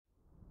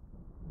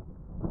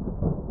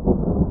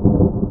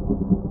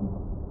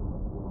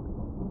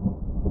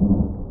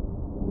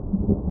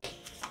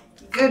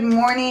Good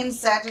morning,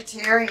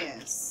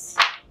 Sagittarius.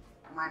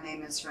 My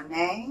name is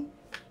Renee.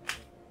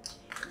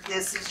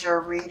 This is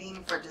your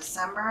reading for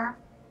December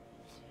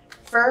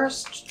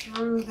 1st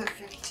through the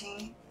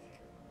 15th.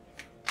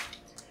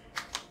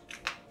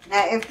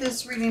 Now, if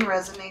this reading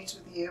resonates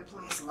with you,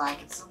 please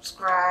like and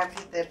subscribe.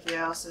 Hit that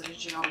bell so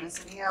that you don't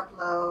miss any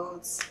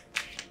uploads.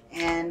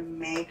 And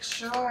make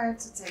sure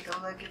to take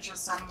a look at your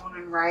sun, moon,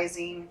 and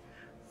rising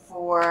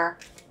for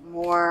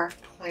more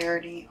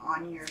clarity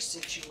on your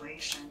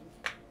situation.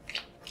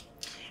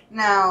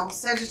 Now,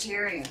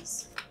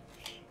 Sagittarius,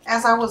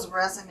 as I was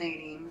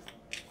resonating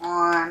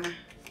on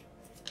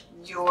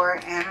your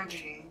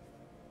energy,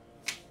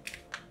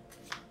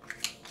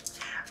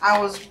 I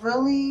was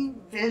really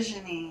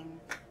visioning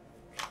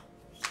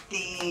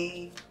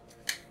the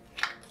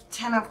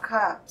Ten of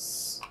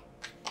Cups.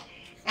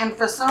 And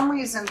for some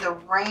reason, the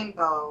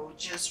rainbow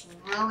just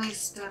really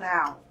stood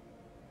out.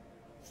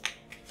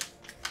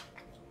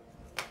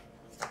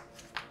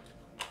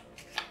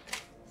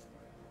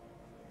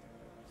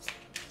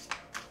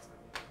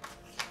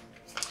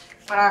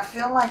 But I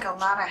feel like a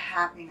lot of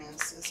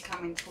happiness is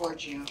coming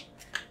towards you,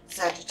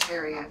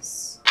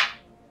 Sagittarius.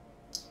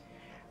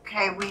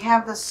 Okay, we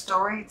have the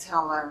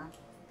storyteller.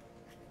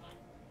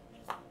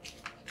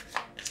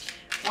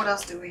 What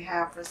else do we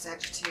have for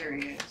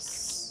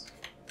Sagittarius?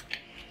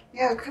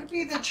 Yeah, it could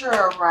be that you're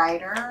a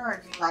writer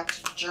or you like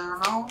to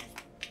journal.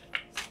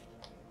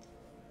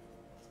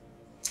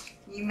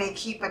 You may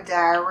keep a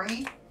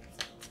diary.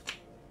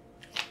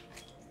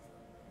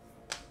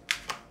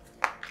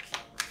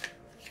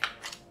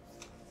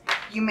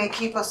 You may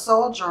keep a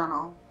soul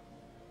journal.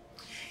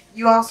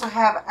 You also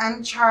have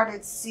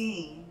uncharted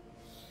sea.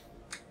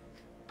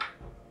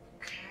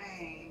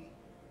 Okay.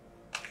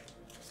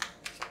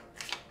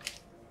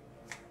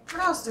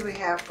 What else do we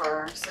have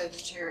for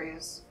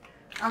Sagittarius?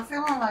 I'm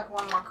feeling like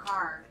one more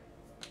card.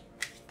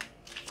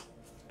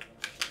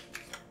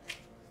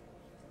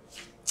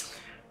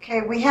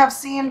 Okay, we have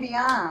sea and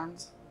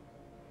beyond.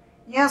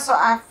 Yeah, so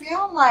I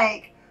feel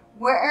like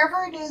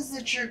wherever it is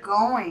that you're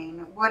going,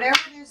 whatever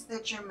it is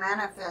that you're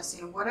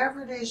manifesting,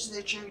 whatever it is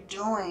that you're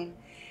doing,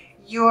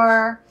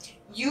 you're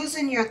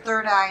using your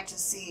third eye to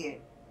see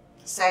it,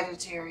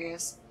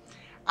 Sagittarius.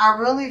 I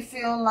really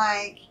feel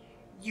like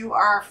you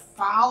are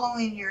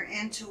following your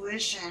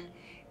intuition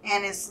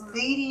and it's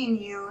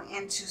leading you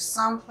into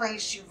some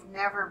place you've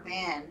never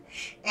been.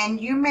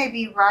 And you may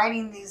be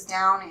writing these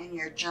down in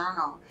your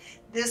journal.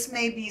 This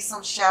may be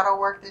some shadow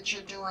work that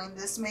you're doing.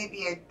 This may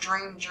be a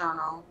dream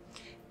journal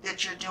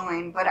that you're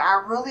doing, but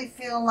I really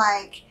feel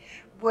like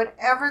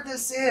whatever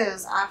this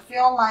is, I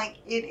feel like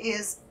it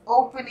is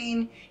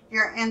opening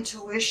your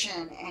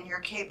intuition and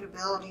your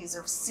capabilities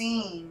of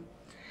seeing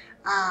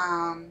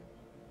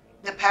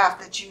the path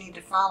that you need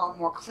to follow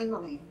more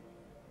clearly.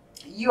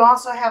 You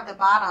also have the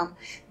bottom,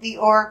 the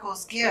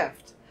Oracle's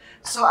gift.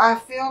 So I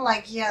feel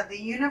like, yeah, the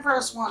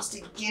universe wants to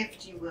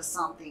gift you with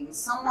something.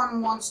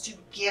 Someone wants to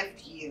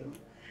gift you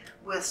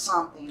with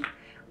something,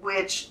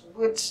 which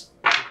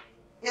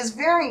is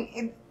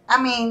very,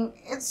 I mean,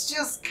 it's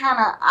just kind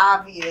of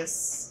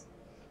obvious.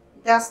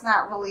 That's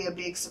not really a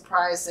big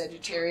surprise,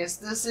 Sagittarius.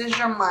 This is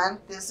your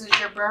month. This is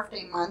your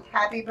birthday month.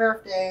 Happy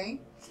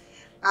birthday.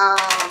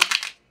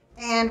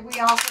 And we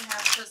also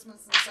have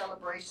Christmas and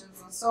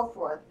celebrations and so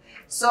forth.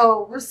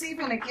 So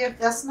receiving a gift,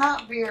 that's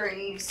not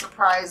very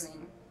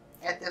surprising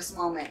at this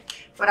moment.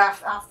 But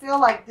I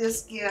feel like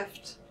this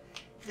gift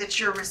that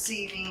you're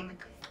receiving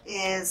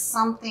is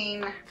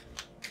something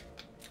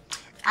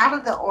out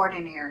of the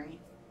ordinary.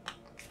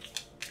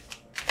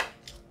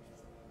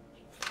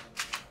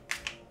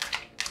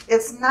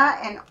 It's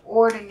not an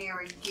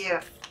ordinary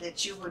gift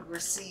that you would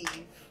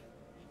receive.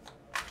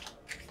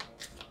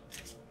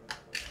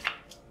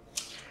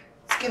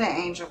 Let's get an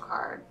angel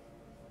card.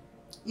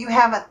 You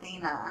have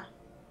Athena.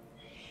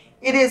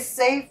 It is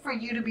safe for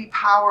you to be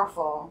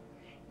powerful.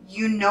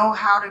 You know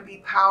how to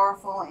be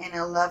powerful in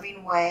a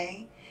loving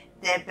way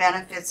that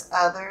benefits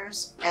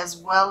others as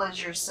well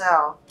as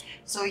yourself.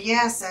 So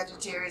yes,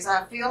 Sagittarius,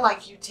 I feel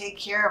like you take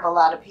care of a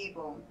lot of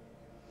people.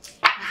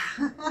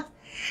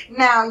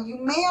 Now, you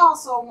may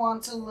also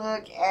want to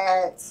look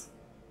at,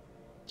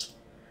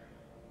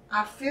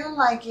 I feel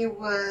like it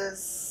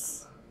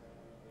was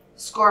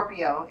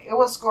Scorpio. It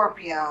was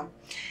Scorpio.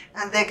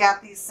 And they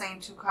got these same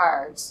two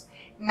cards.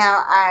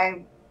 Now,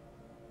 I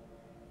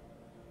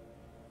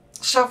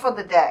shuffled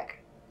the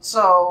deck.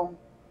 So,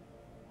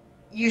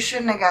 you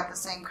shouldn't have got the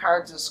same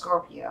cards as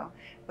Scorpio.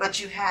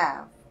 But you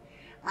have.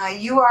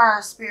 You are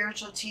a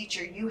spiritual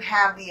teacher. You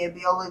have the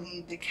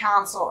ability to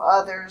counsel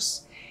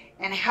others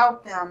and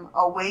help them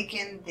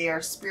awaken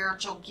their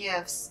spiritual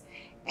gifts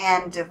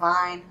and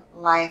divine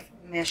life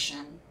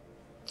mission.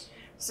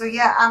 So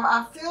yeah,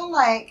 I feel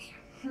like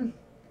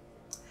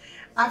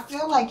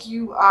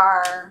you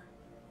are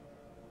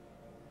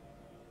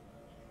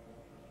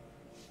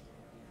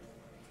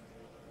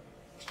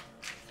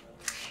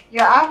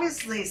you're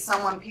obviously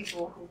someone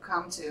people who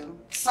come to.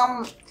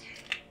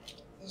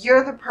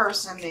 You're the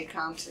person they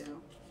come to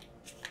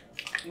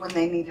when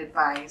they need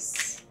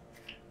advice,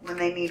 when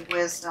they need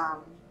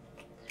wisdom,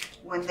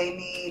 when they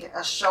need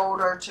a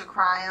shoulder to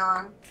cry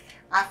on.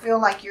 I feel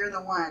like you're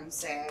the one,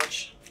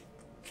 Sag.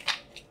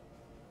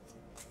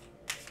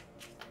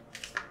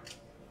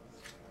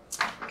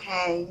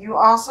 Okay, you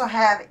also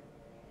have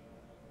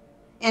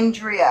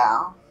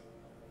Indriel.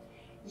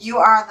 You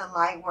are the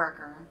light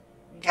worker.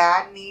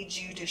 God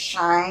needs you to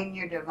shine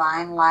your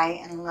divine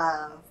light and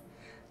love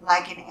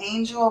like an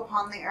angel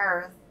upon the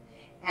earth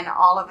and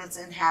all of its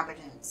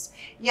inhabitants.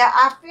 Yeah,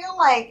 I feel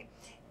like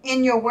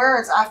in your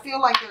words, I feel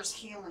like there's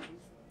healing.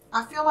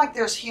 I feel like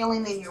there's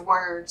healing in your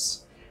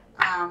words,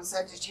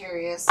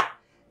 Sagittarius.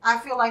 I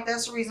feel like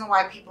that's the reason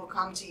why people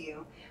come to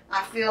you.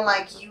 I feel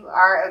like you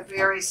are a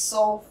very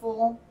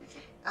soulful,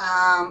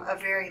 a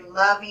very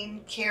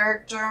loving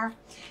character,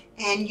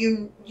 and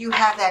you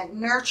have that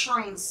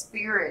nurturing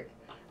spirit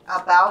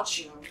about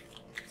you.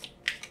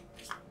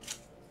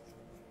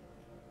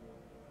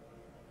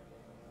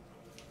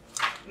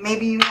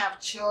 Maybe you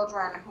have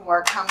children who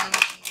are coming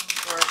to you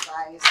for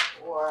advice,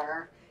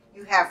 or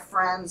you have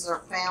friends or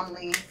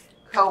family,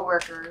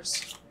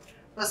 co-workers.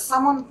 But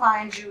someone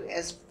finds you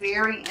as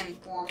very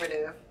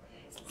informative,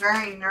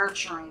 very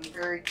nurturing,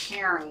 very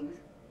caring.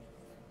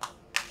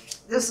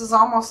 This is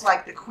almost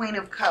like the Queen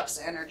of Cups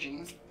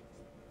energy.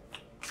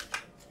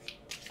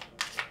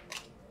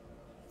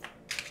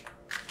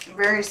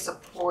 Very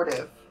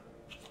supportive.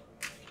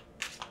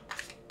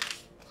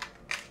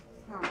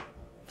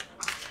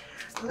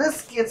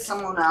 Let's get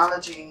some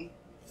moonology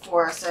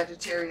for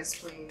Sagittarius,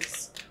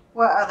 please.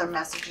 What other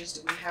messages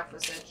do we have for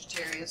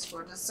Sagittarius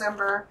for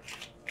December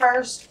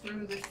 1st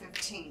through the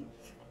 15th?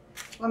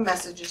 What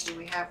messages do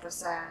we have for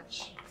Sag?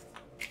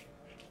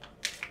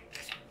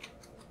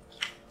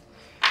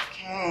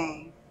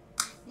 Okay.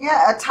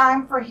 Yeah, a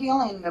time for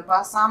healing, the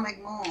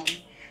balsamic moon.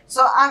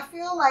 So I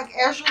feel like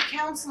as you're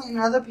counseling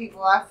other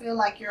people, I feel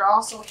like you're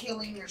also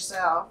healing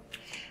yourself.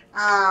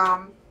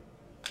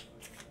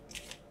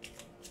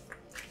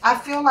 I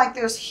feel like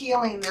there's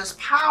healing, there's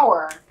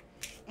power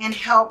in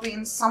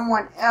helping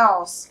someone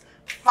else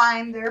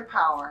find their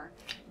power.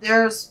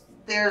 There's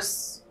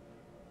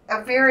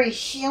a very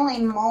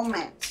healing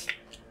moment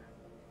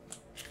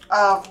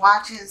of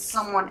watching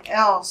someone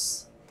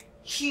else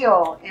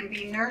heal and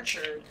be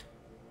nurtured.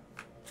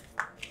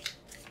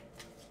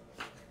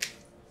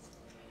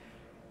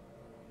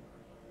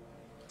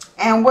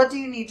 And what do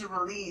you need to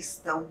release?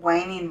 The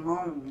waning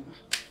moon.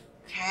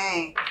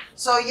 Okay.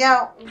 So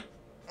yeah,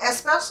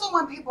 especially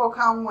when people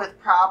come with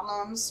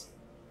problems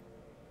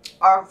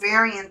or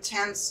very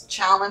intense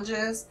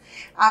challenges,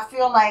 I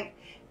feel like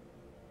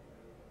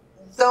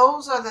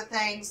those are the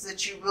things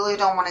that you really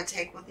don't want to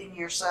take within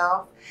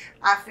yourself.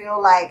 I feel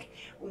like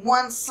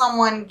once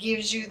someone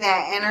gives you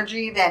that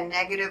energy, that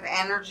negative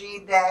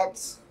energy,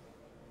 that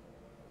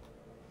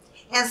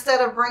instead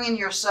of bringing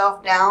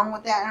yourself down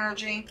with that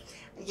energy,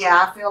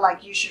 yeah, I feel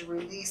like you should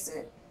release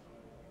it.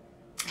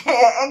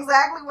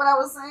 Exactly what I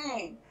was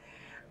saying.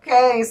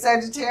 Okay,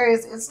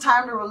 Sagittarius, it's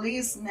time to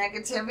release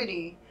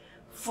negativity.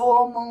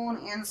 Full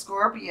moon in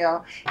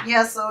Scorpio.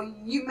 Yeah, so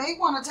you may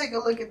want to take a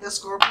look at the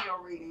Scorpio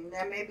reading.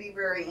 That may be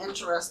very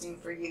interesting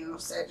for you,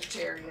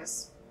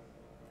 Sagittarius.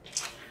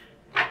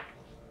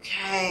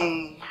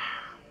 Okay,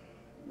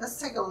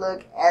 let's take a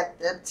look at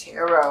the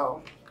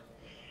tarot.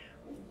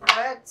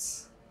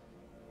 What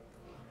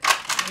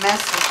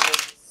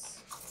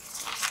messages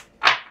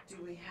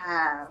do we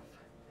have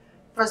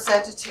for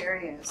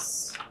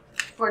Sagittarius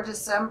for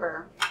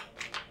December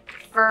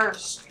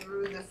 1st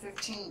through the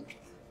 15th?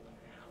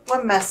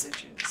 What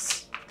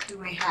messages do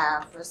we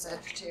have for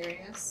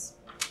Sagittarius?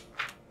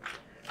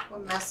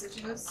 What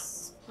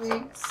messages,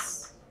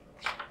 please?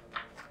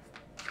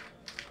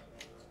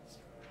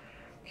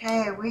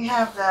 Okay, we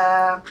have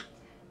the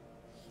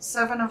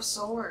Seven of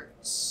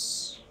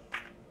Swords.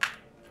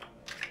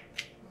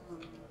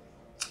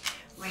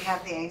 We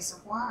have the Ace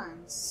of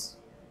Wands.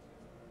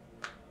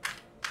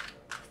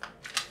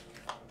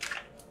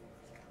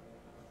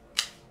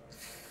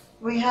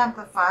 We have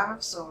the Five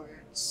of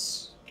Swords.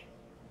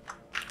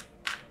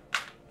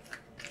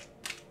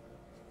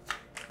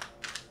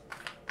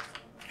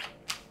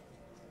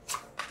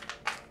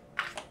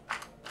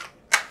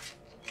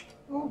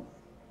 Ooh.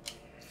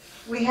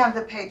 We have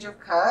the Page of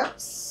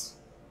Cups.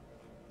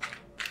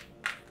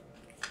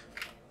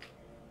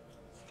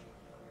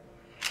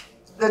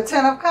 The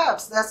Ten of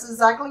Cups. That's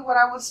exactly what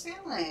I was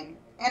feeling.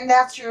 And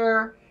that's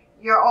your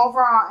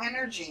overall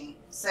energy,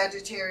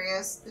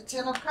 Sagittarius. The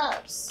Ten of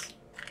Cups.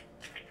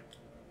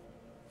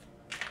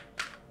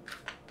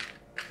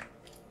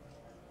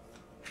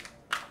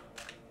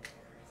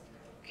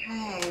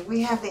 Okay,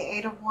 we have the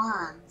Eight of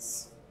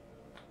Wands.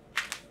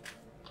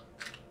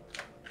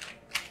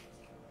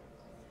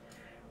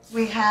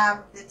 We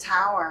have the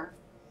Tower.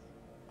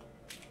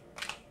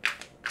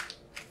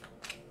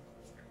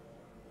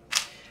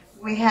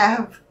 We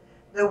have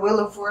the Wheel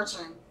of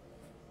Fortune.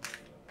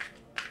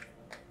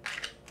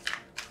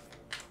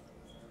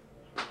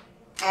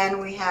 And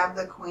we have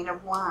the Queen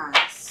of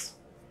Wands.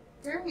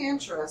 Very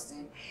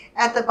interesting.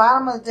 At the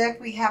bottom of the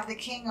deck, we have the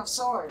King of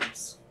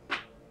Swords.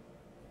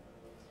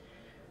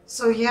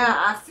 So yeah,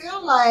 I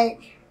feel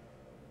like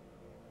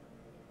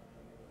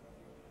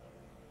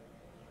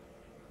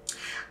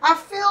I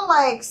feel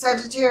like,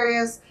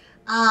 Sagittarius,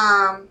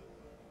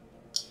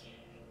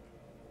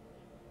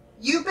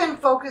 you've been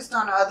focused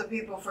on other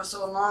people for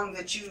so long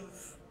that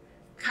you've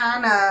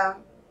kind of,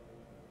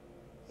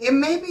 it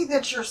may be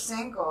that you're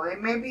single.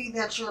 It may be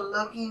that you're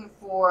looking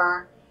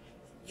for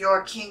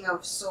your King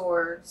of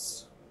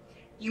Swords.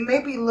 You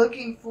may be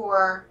looking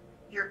for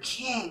your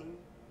king,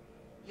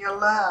 your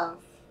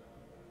love.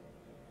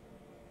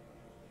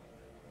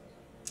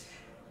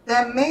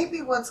 That may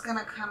be what's going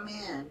to come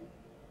in.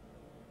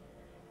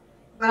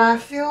 But I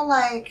feel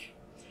like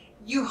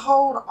you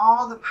hold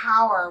all the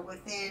power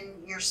within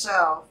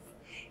yourself.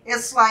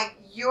 It's like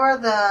you're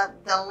the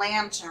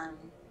lantern,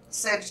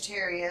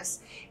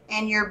 Sagittarius,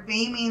 and you're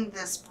beaming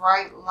this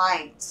bright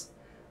light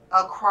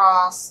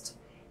across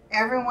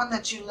everyone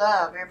that you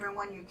love,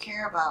 everyone you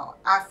care about.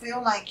 I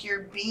feel like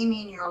you're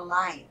beaming your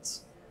light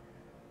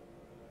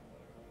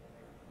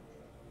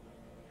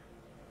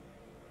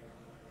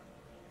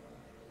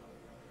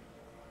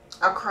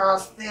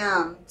across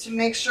them to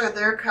make sure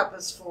their cup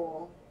is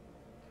full.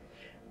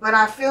 But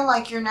I feel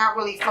like you're not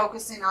really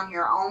focusing on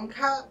your own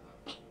cup.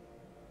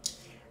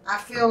 I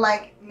feel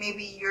like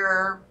maybe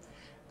you're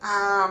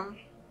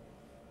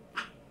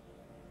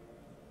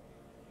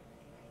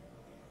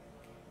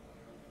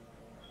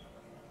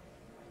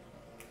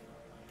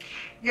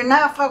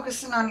not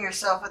focusing on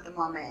yourself at the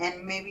moment,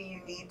 and maybe you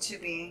need to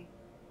be.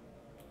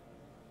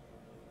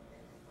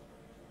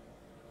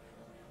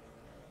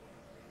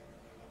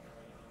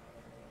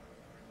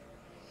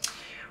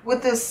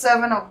 With this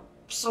Seven of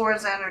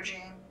Swords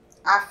energy,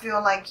 I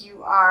feel like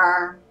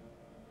you're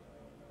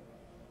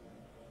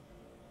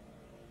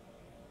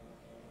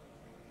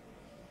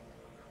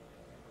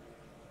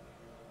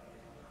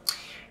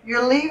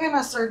leaving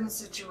a certain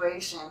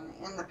situation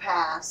in the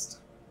past.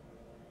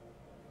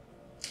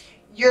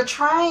 You're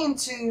trying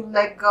to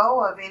let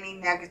go of any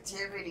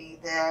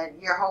negativity that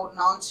you're holding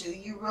on to.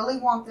 You really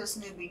want this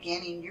new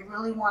beginning. You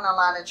really want a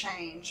lot of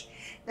change.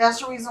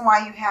 That's the reason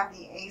why you have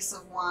the Ace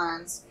of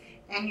Wands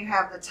and you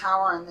have the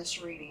Tower in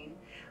this reading.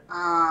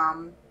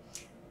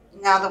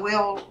 Now the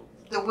Wheel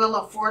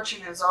of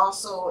Fortune is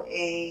also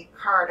a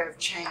card of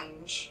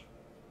change.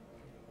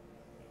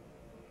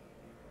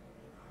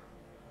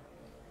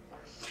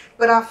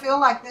 But I feel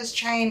like this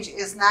change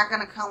is not going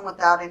to come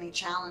without any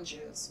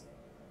challenges.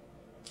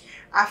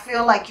 I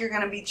feel like you're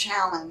going to be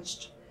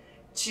challenged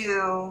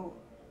to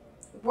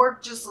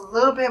work just a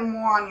little bit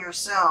more on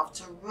yourself,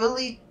 to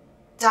really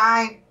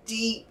dive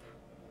deep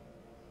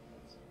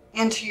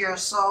into your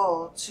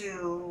soul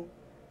to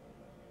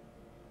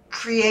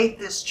create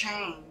this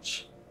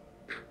change.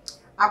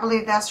 I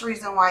believe that's the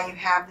reason why you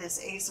have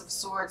this Ace of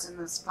Swords and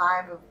this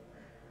the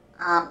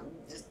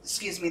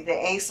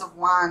Ace of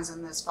Wands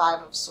and this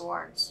Five of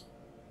Swords.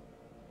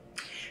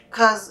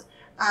 Because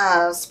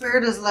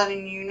Spirit is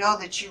letting you know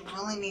that you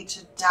really need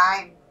to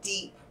dive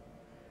deep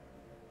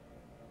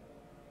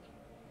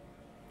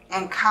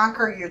and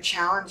conquer your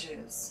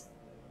challenges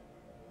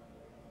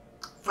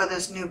for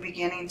this new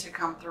beginning to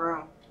come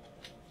through.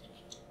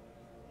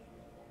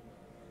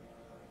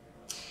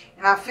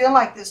 And I feel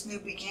like this new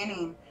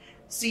beginning,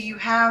 see, you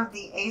have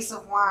the Ace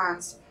of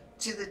Wands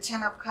to the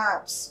Ten of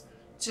Cups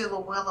to the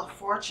Wheel of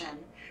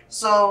Fortune.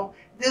 So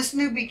this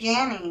new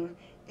beginning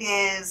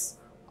is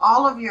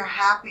all of your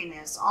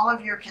happiness, all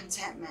of your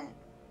contentment.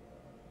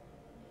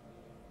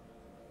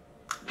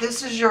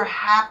 This is your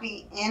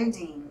happy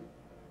ending.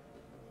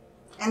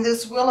 And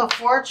this Wheel of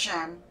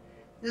Fortune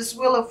is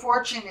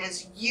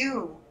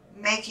you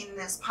making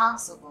this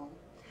possible.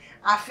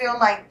 I feel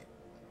like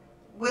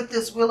with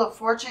this Wheel of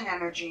Fortune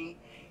energy,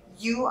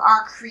 you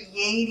are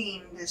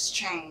creating this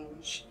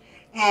change.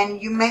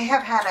 And you may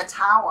have had a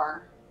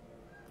tower,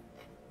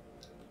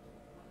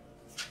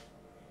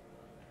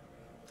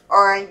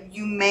 or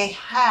you may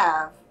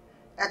have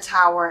a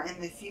tower in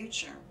the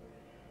future.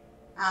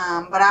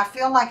 But I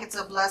feel like it's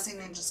a blessing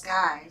in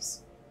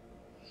disguise.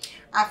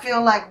 I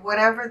feel like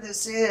whatever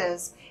this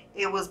is,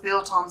 it was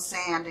built on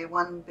sand. It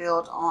wasn't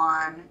built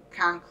on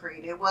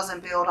concrete. It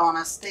wasn't built on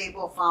a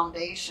stable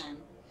foundation.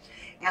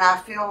 And I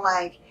feel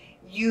like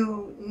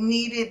you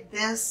needed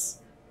this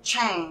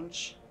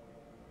change,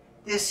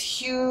 this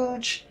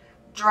huge,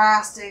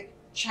 drastic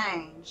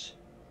change,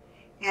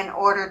 in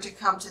order to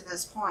come to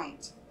this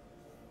point.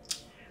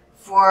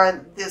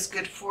 For this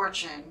good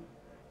fortune,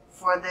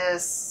 for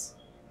this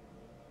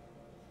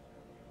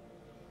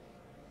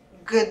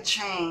good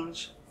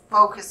change,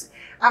 focus.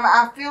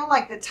 I feel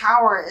like the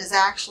Tower is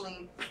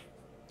actually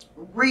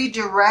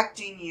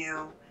redirecting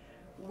you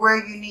where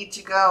you need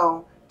to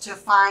go to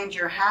find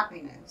your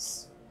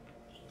happiness.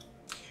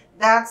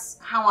 That's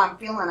how I'm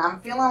feeling. I'm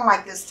feeling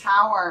like this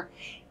Tower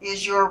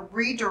is your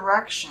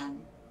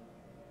redirection.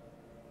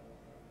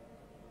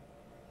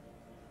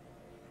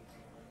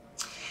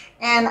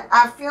 And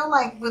I feel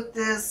like with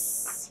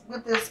this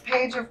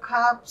Page of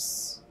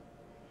Cups,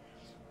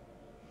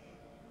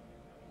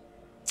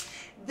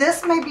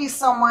 this may be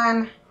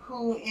someone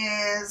who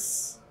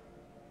is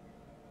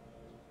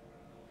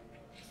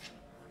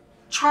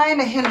trying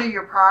to hinder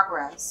your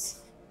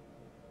progress.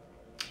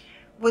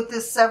 with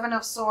the Seven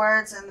of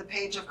Swords and the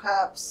Page of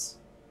Cups,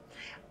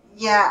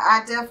 yeah,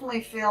 I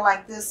definitely feel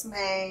like this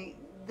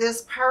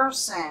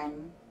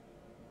person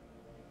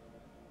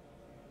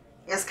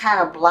is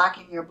kind of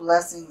blocking your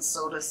blessings,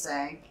 so to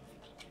say.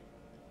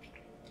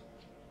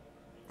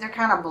 They're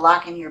kind of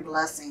blocking your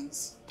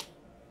blessings.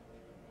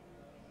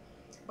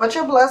 But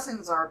your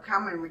blessings are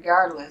coming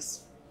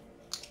regardless.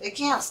 They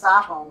can't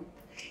stop them.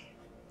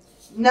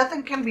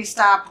 Nothing can be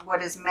stopped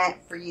what is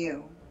meant for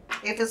you.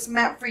 If it's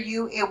meant for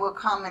you, it will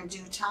come in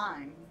due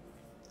time.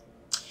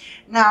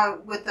 Now,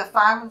 with the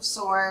Five of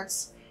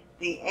Swords,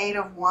 the Eight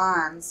of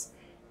Wands,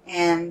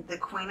 and the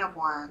Queen of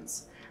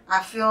Wands,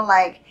 I feel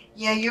like,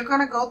 yeah, you're going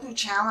to go through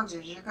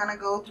challenges. You're going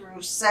to go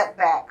through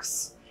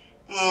setbacks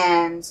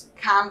and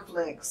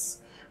conflicts.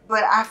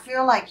 But I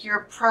feel like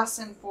you're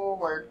pressing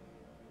forward.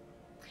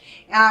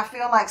 And I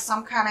feel like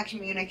some kind of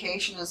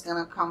communication is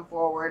going to come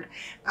forward.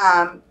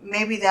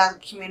 Maybe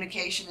that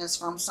communication is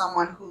from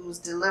someone who's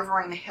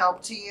delivering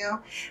help to you.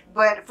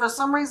 But for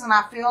some reason,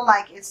 I feel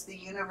like it's the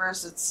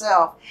universe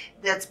itself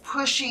that's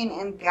pushing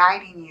and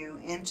guiding you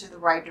into the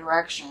right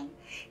direction.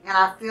 And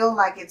I feel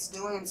like it's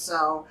doing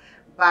so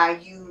by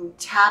you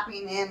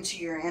tapping into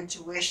your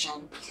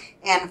intuition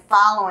and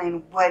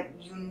following what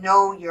you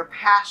know your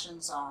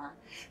passions are.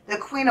 The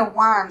Queen of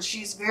Wands,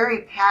 she's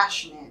very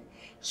passionate.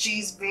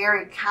 She's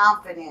very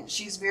confident.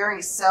 She's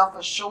very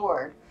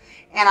self-assured.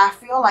 And I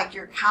feel like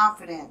your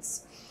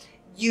confidence,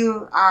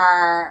 you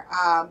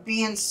are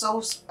being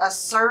so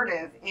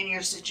assertive in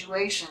your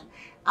situation.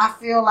 I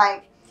feel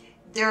like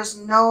there's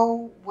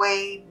no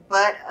way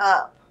but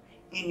up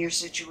in your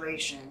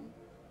situation.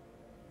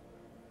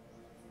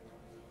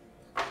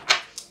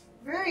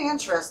 Very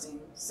interesting,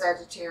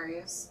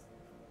 Sagittarius.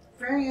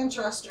 Very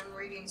interesting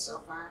reading so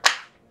far.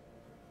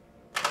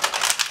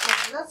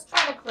 Okay, let's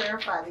try to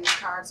clarify these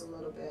cards a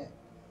little bit.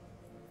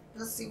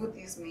 Let's see what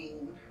these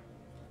mean.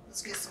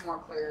 Let's get some more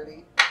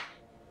clarity.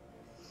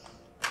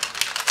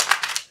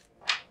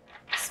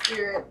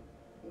 Spirit,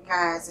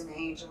 guides, and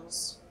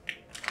angels,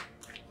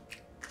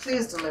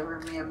 please deliver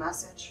me a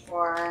message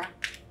for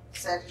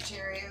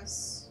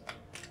Sagittarius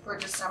for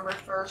December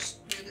 1st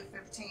through the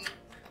 15th.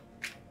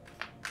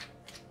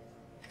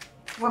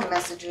 What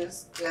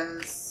messages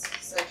does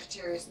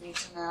Sagittarius need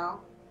to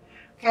know?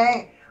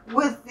 Okay,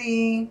 with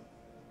the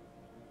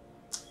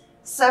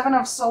Seven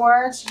of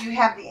Swords, you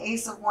have the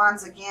Ace of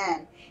Wands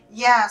again.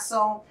 Yeah,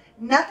 so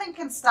nothing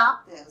can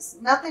stop this.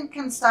 Nothing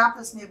can stop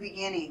this new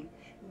beginning.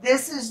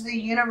 This is the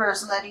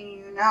universe letting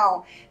you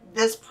know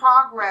this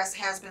progress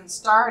has been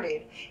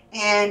started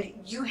and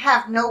you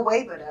have no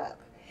way but up.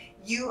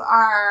 You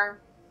are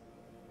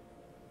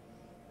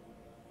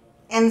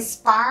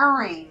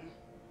inspiring.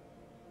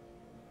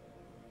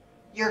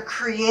 You're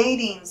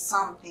creating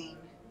something.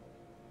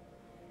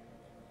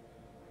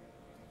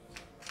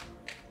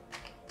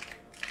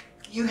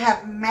 You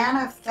have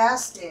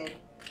manifested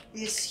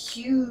this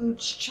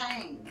huge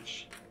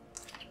change.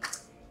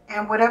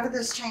 And whatever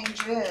this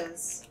change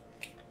is,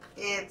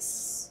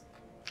 it's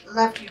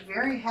left you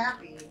very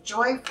happy,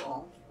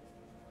 joyful.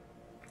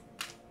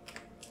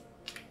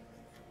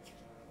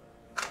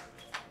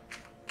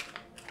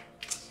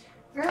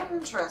 Very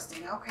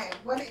interesting. Okay,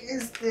 what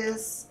is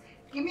this?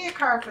 Give me a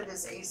card for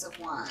this Ace of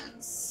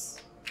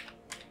Wands.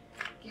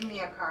 Give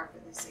me a card for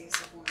this Ace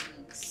of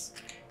Wands.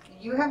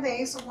 You have the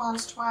Ace of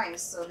Wands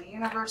twice, so the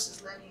universe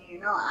is letting you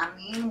know I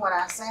mean what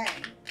I say.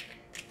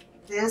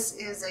 This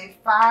is a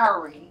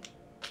fiery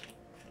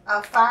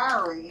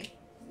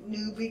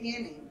new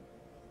beginning.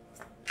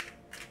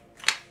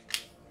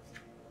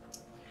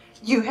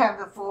 You have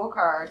the Fool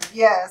card.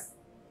 Yes,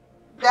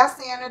 that's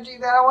the energy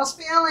that I was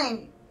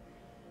feeling.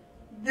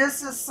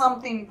 This is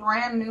something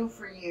brand new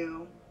for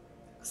you,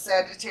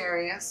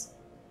 Sagittarius.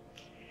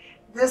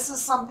 This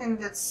is something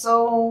that's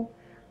so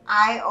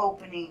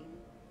eye-opening.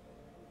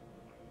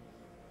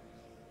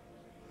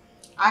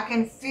 I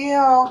can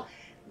feel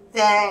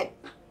that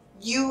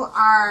you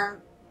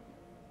are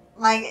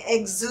like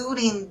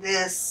exuding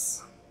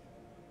this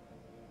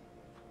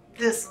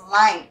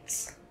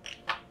light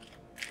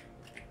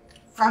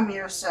from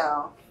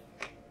yourself.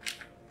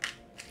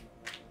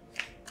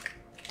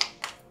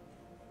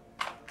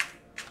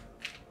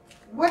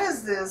 What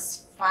is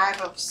this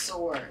Five of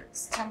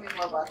Swords? Tell me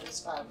more about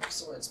this Five of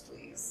Swords,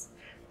 please.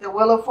 The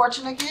Wheel of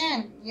Fortune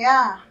again.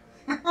 Yeah.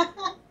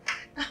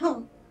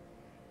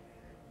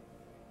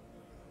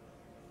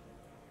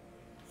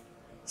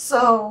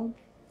 So,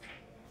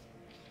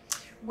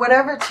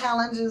 whatever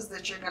challenges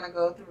that you're going to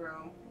go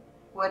through,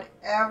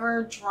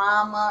 whatever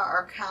drama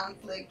or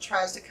conflict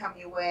tries to come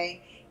your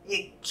way,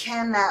 it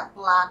cannot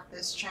block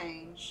this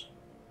change.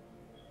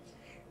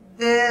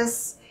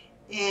 This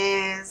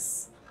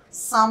is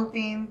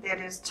something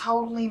that is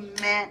totally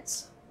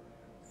meant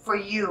for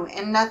you,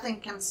 and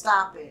nothing can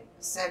stop it,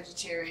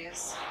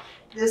 Sagittarius.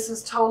 This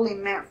is totally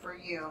meant for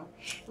you.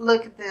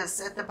 Look at this.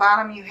 At the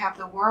bottom, you have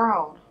the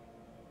World.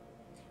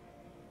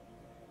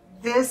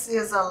 This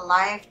is a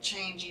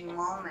life-changing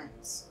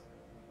moment.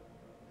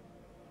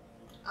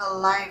 A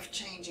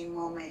life-changing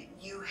moment.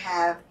 You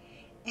have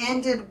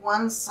ended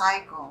one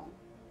cycle.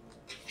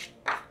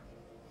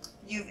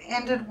 You've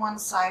ended one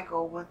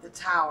cycle with the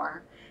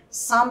Tower.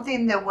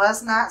 Something that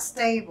was not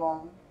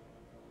stable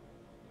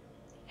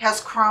has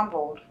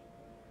crumbled.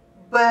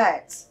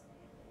 But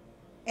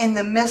in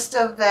the midst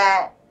of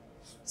that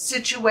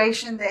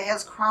situation that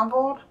has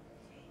crumbled,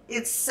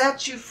 it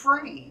set you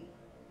free.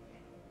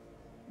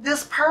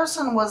 This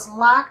person was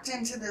locked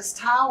into this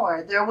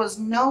tower. There was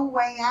no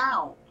way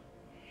out.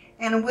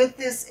 And with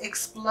this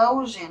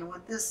explosion,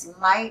 with this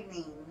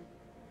lightning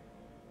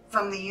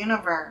from the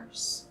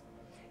universe,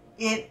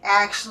 it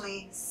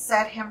actually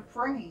set him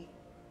free.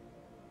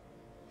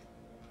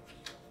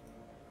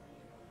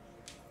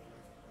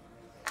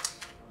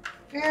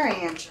 Very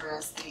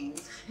interesting.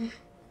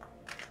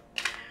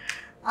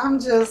 I'm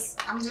just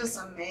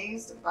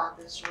amazed about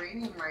this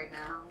reading right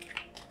now.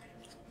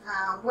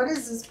 What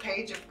is this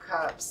Page of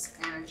Cups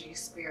energy,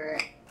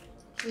 Spirit?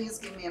 Please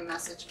give me a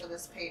message for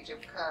this Page of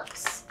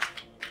Cups.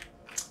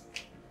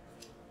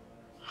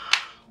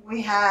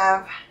 We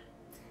have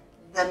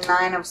the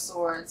Nine of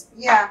Swords.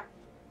 Yeah.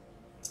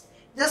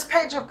 This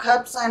Page of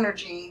Cups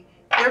energy,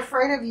 they're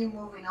afraid of you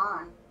moving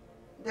on.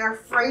 They're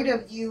afraid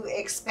of you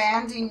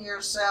expanding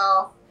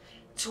yourself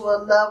to a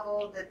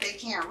level that they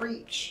can't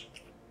reach.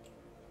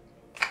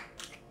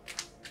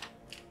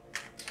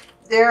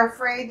 They're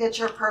afraid that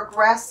you're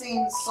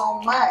progressing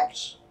so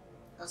much.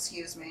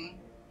 Excuse me.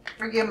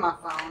 Forgive my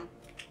phone.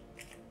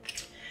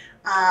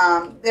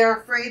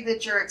 They're afraid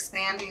that you're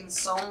expanding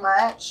so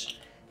much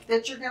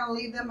that you're going to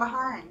leave them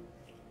behind.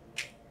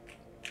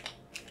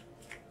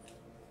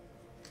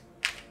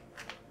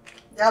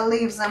 That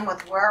leaves them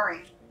with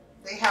worry.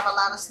 They have a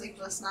lot of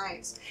sleepless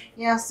nights.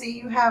 Yeah, see,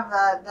 you have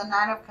the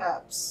Nine of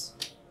Cups.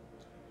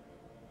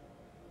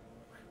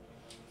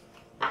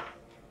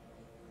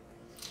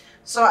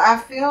 So I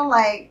feel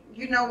like,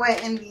 you know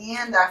what, in the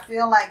end, I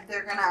feel like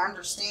they're going to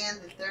understand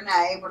that they're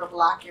not able to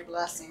block your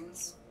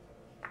blessings.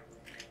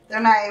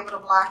 They're not able to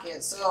block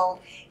it. So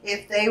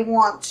if they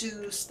want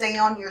to stay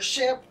on your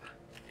ship,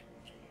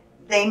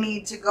 they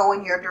need to go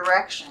in your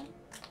direction.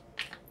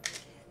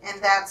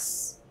 And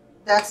that's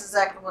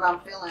exactly what I'm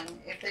feeling.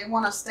 If they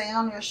want to stay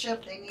on your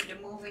ship, they need to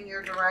move in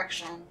your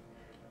direction,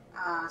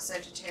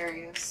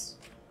 Sagittarius.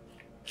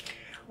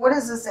 What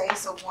is this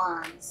Ace of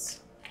Wands?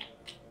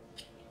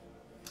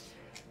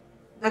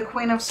 The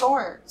Queen of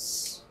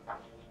Swords.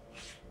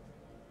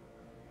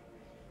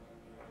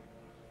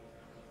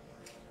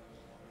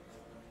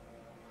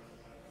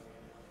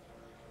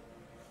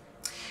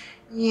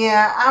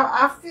 Yeah,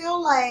 I feel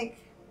like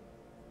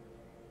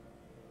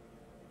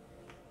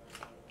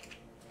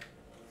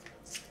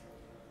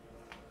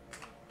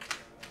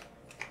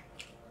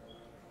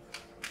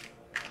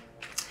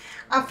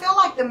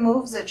the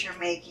moves that you're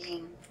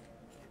making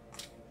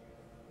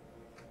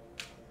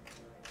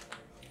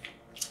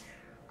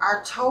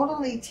are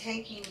totally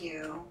taking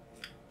you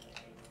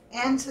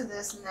into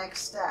this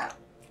next step.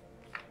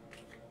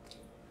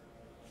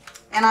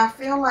 And I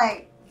feel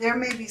like there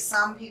may be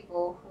some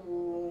people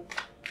who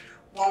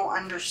won't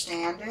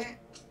understand it.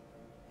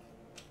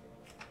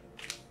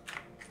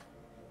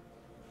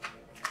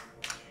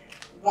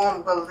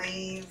 Won't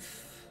believe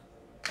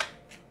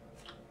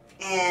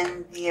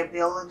in the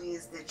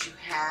abilities that you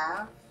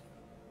have.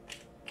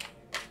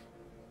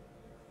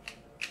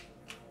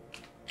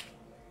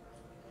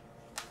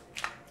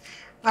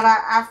 But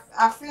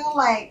I feel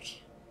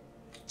like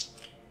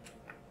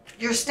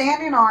you're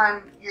standing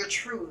on your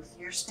truth.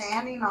 You're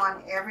standing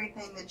on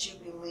everything that you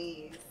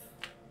believe.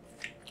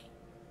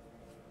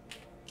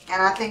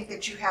 And I think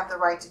that you have the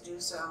right to do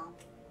so.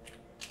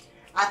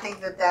 I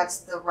think that that's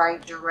the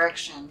right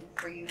direction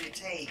for you to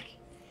take,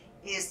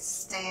 is to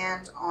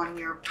stand on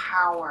your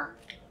power,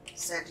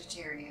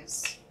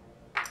 Sagittarius.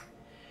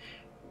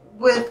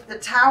 With the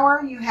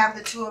Tower, you have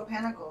the Two of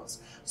Pentacles.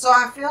 So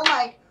I feel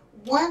like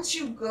once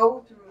you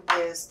go through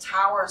this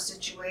Tower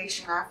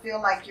situation, I feel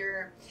like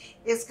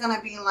it's going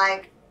to be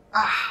like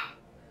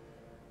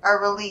a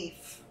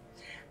relief.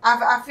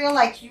 I feel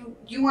like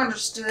you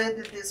understood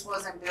that this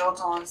wasn't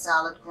built on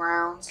solid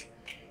ground.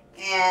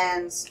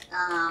 And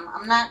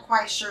I'm not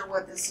quite sure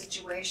what the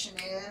situation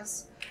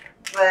is,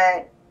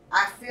 but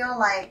I feel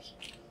like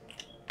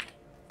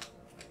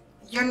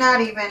you're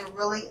not even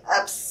really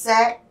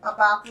upset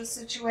about the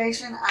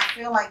situation. I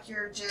feel like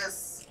you're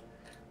just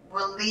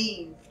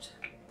relieved.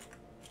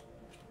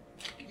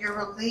 You're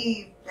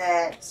relieved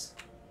that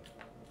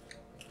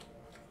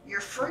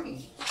you're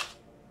free.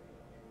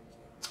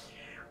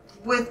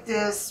 With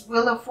this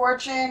Wheel of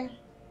Fortune,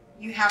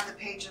 you have the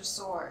Page of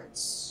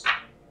Swords.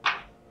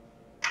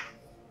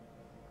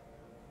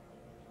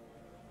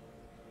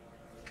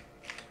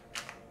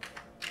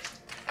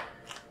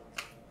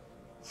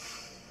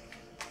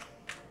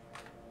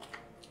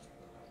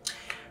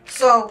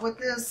 So with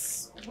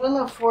this Wheel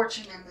of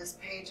Fortune and this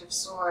Page of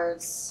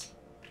Swords,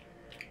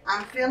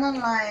 I'm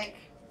feeling like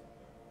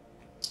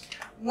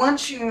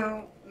once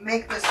you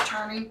make this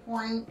turning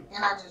point,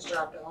 and I just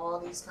dropped all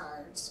these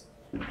cards,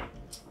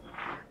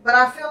 but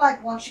I feel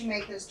like once you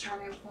make this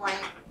turning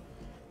point,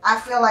 I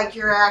feel like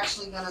you're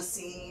actually going to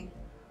see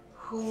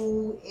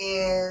who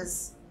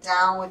is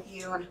down with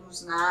you and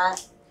who's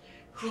not,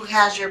 who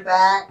has your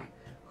back,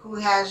 who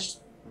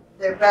has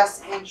their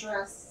best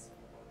interests.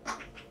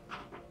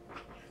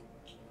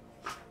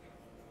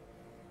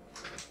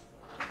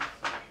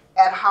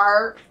 At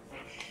heart,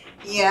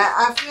 yeah,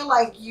 I feel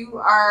like you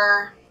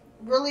are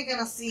really going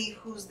to see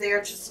who's there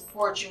to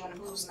support you and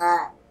who's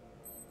not.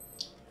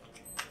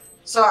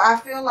 So I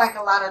feel like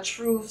a lot of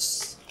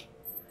truths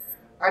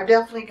are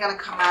definitely going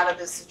to come out of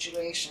this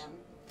situation.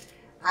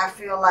 I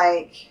feel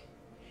like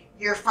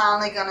you're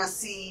finally going to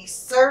see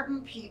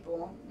certain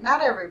people,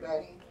 not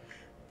everybody,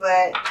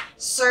 but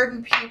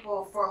certain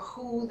people for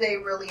who they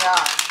really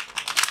are.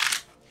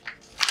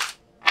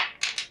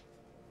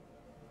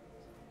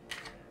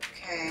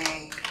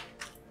 Okay.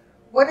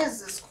 What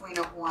is this Queen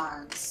of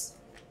Wands?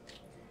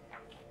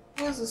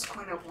 Who is this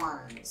Queen of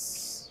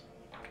Wands?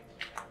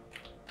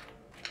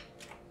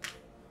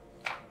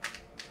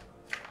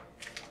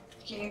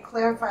 Can you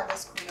clarify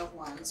this Queen of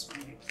Wands for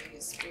me,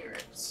 please,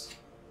 spirits?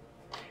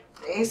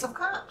 The Ace of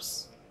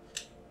Cups.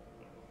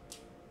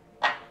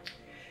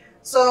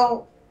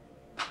 So,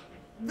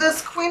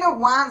 this Queen of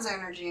Wands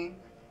energy,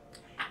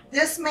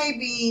 this may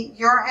be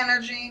your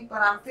energy,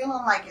 but I'm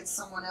feeling like it's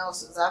someone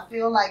else's. I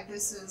feel like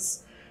this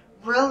is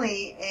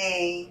really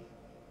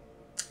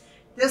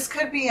this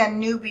could be a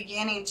new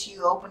beginning to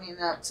you opening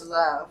up to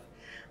love.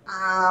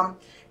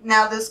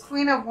 Now, this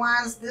Queen of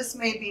Wands, this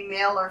may be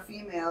male or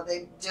female.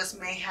 They just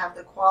may have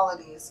the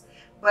qualities.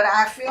 But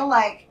I feel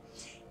like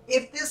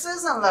if this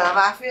isn't love,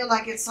 I feel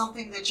like it's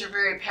something that you're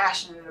very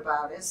passionate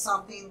about. It's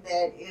something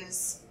that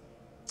is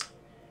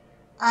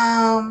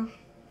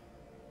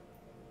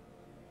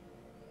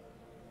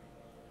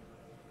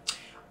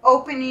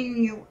opening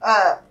you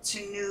up to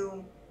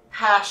new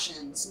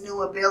passions,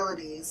 new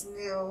abilities,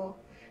 new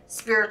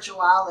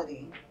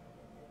spirituality.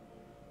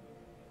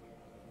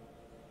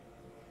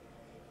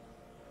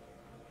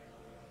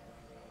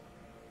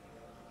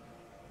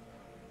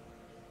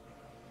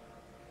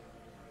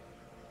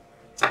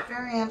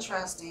 Very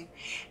interesting.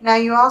 Now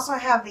you also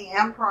have the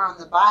Emperor on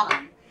the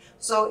bottom.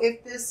 So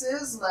if this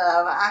is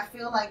love, I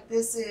feel like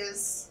this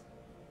is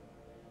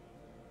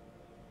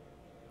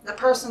the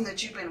person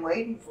that you've been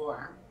waiting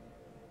for.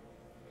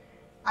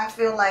 I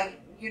feel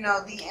like, you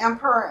know, the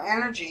Emperor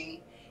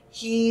energy,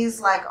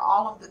 he's like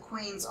all of the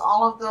queens,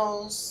 all of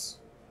those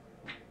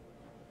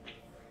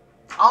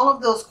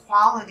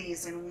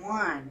qualities in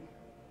one.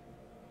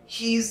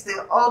 He's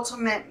the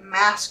ultimate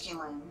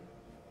masculine.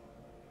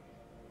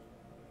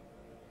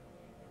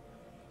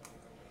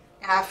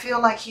 And I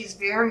feel like he's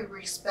very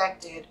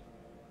respected.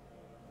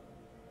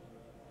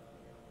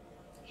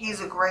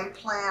 He's a great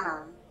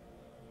planner.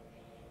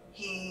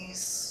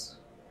 He's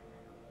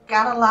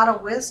got a lot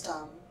of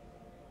wisdom.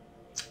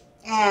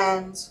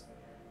 And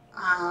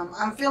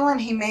I'm feeling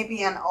he may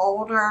be an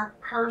older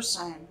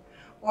person,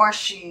 or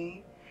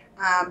she,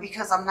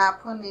 because I'm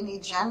not putting any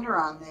gender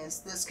on this.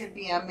 This could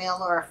be a male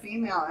or a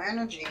female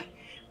energy.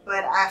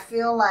 But I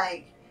feel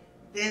like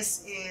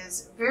this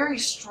is very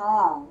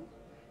strong,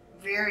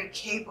 very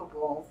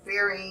capable,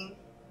 very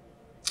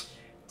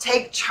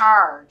take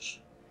charge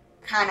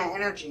kind of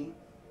energy.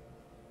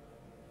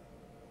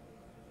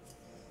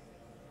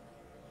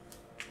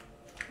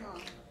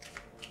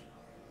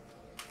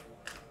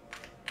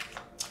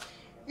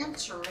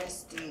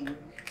 Interesting.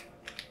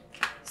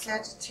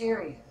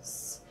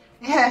 Sagittarius.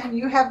 Yeah, and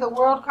you have the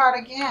World card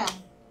again.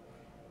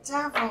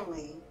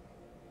 Definitely.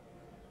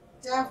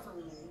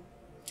 Definitely.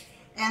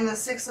 And the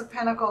Six of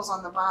Pentacles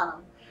on the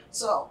bottom.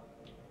 So,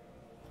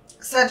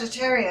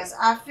 Sagittarius,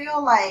 I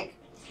feel like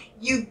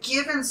you've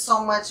given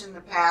so much in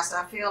the past.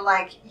 I feel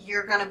like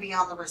you're going to be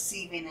on the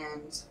receiving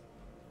end.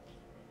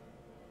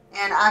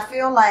 And I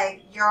feel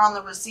like you're on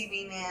the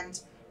receiving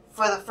end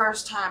for the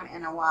first time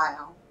in a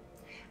while.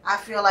 I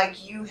feel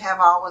like you have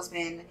always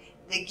been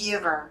the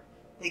giver,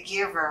 the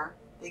giver,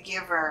 the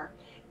giver.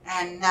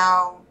 And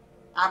now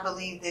I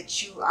believe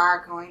that you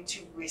are going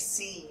to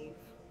receive.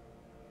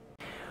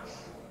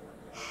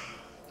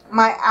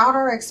 My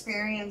outer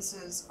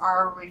experiences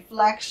are a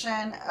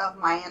reflection of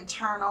my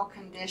internal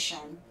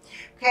condition.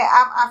 Okay,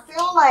 I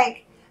feel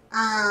like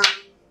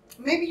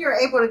maybe you're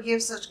able to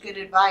give such good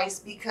advice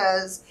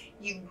because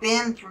you've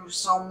been through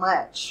so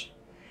much.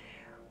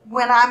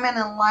 When I'm in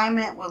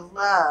alignment with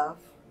love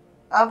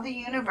of the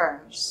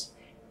universe,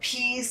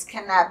 peace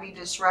cannot be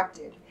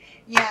disrupted.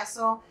 Yeah,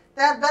 so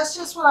that's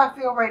just what I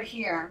feel right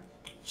here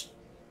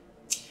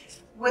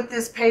with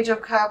this Page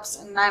of Cups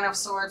and Nine of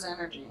Swords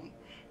energy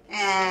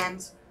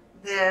and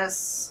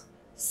this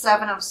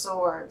Seven of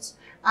Swords.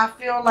 I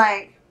feel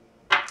like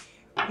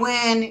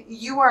when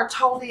you are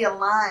totally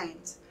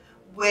aligned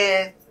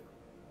with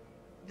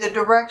the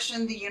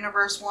direction the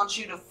universe wants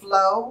you to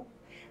flow,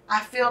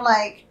 I feel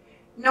like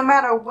no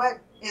matter what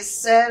is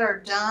said or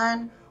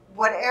done,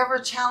 whatever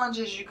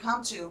challenges you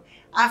come to,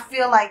 I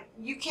feel like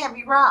you can't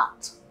be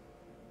rocked.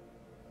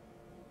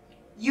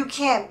 You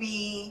can't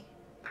be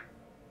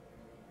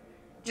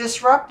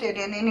disrupted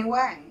in any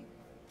way.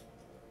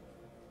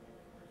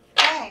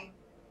 Okay,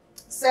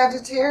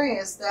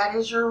 Sagittarius, that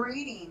is your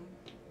reading.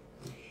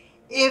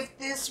 If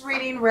this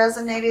reading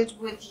resonated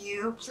with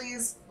you,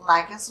 please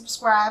like and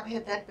subscribe,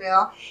 hit that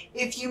bell.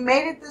 If you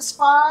made it this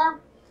far,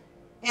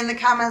 in the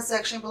comment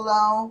section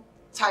below,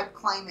 type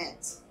claim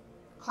it.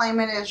 Claim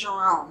it as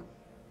your own.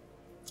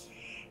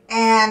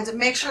 And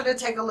make sure to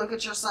take a look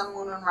at your sun,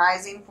 moon, and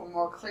rising for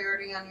more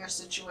clarity on your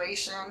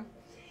situation.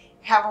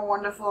 Have a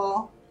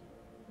wonderful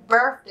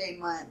birthday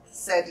month,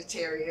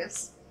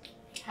 Sagittarius.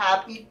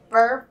 Happy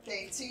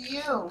birthday to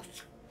you.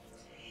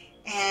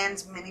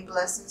 And many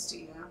blessings to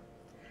you.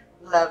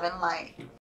 Love and light.